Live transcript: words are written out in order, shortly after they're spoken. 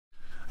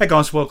Hey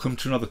guys, welcome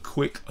to another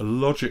quick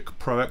Logic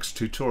Pro X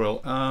tutorial.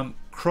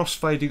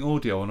 Crossfading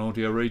audio on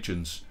audio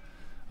regions.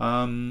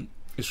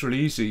 It's really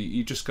easy.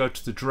 You just go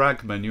to the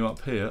drag menu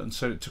up here and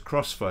set it to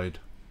crossfade,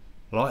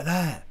 like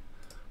that,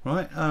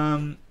 right?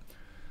 Now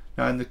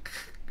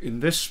in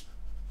this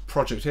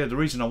project here, the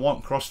reason I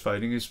want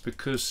crossfading is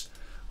because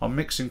I'm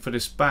mixing for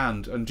this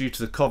band, and due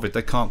to the COVID,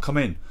 they can't come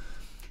in.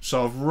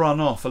 So I've run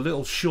off a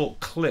little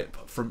short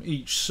clip from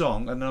each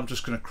song, and then I'm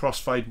just going to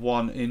crossfade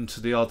one into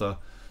the other,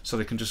 so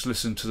they can just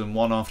listen to them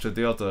one after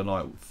the other,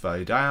 like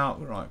fade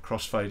out, right,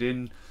 crossfade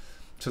in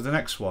to the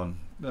next one,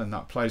 and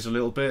that plays a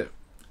little bit,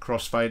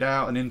 crossfade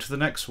out and into the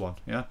next one.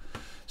 Yeah,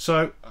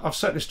 so I've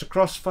set this to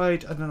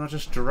crossfade, and then I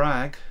just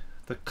drag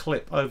the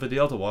clip over the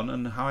other one,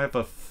 and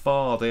however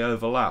far they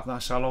overlap,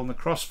 that's how long the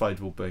crossfade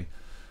will be.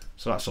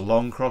 So that's a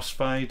long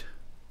crossfade,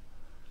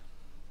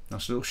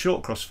 that's a little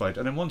short crossfade,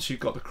 and then once you've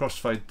got the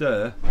crossfade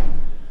there,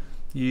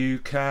 you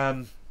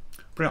can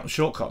bring up the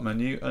shortcut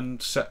menu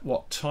and set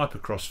what type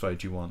of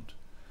crossfade you want.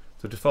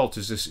 The default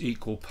is this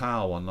equal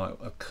power one, like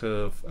a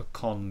curve, a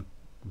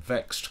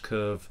convexed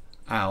curve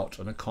out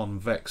and a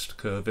convexed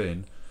curve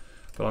in,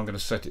 but I'm going to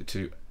set it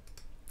to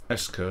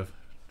S curve,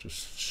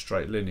 just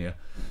straight linear.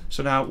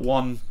 So now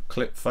one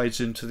clip fades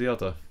into the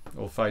other,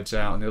 or fades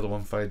out and the other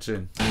one fades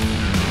in.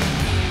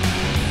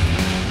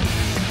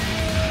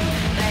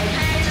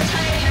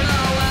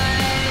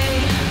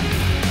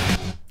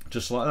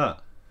 Just like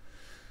that.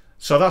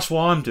 So that's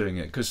why I'm doing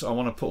it, because I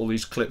want to put all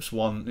these clips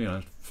one, you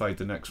know, fade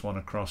the next one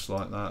across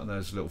like that, and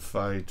there's a little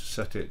fade,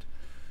 set it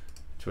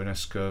to an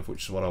S curve,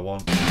 which is what I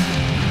want.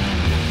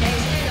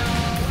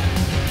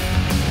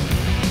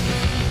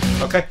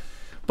 Okay,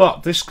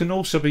 but this can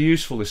also be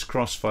useful, this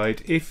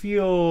crossfade, if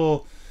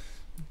you're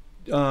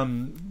you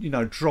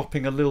know,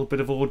 dropping a little bit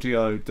of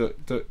audio,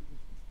 that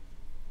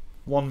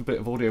one bit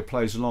of audio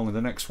plays along and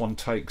the next one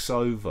takes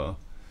over.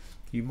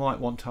 You might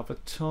want to have a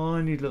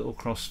tiny little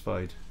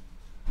crossfade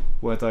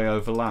where they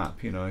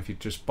overlap, you know, if you're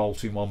just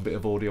bolting one bit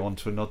of audio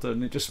onto another,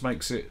 and it just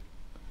makes it,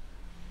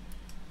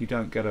 you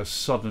don't get a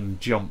sudden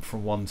jump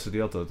from one to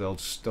the other. They'll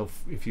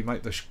if you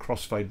make the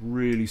crossfade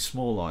really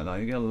small like that,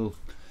 you get a little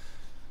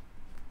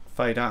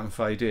fade out and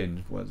fade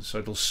in, so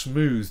it'll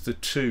smooth the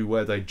two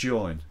where they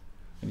join,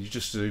 and you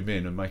just zoom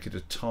in and make it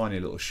a tiny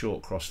little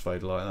short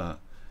crossfade like that.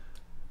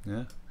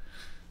 Yeah,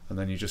 and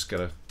then you just get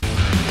a,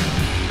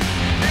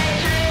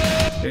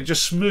 it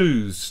just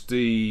smooths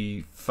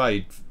the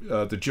fade,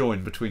 the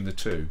join between the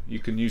two. You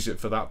can use it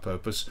for that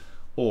purpose,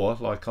 or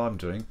like I'm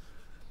doing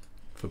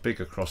for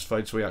bigger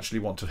crossfades, we actually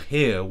want to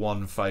hear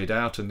one fade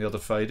out and the other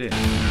fade in,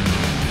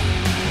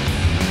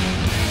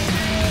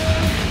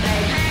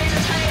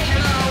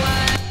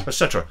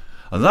 etc.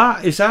 And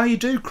that is how you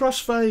do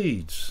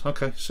crossfades.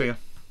 Okay, see ya.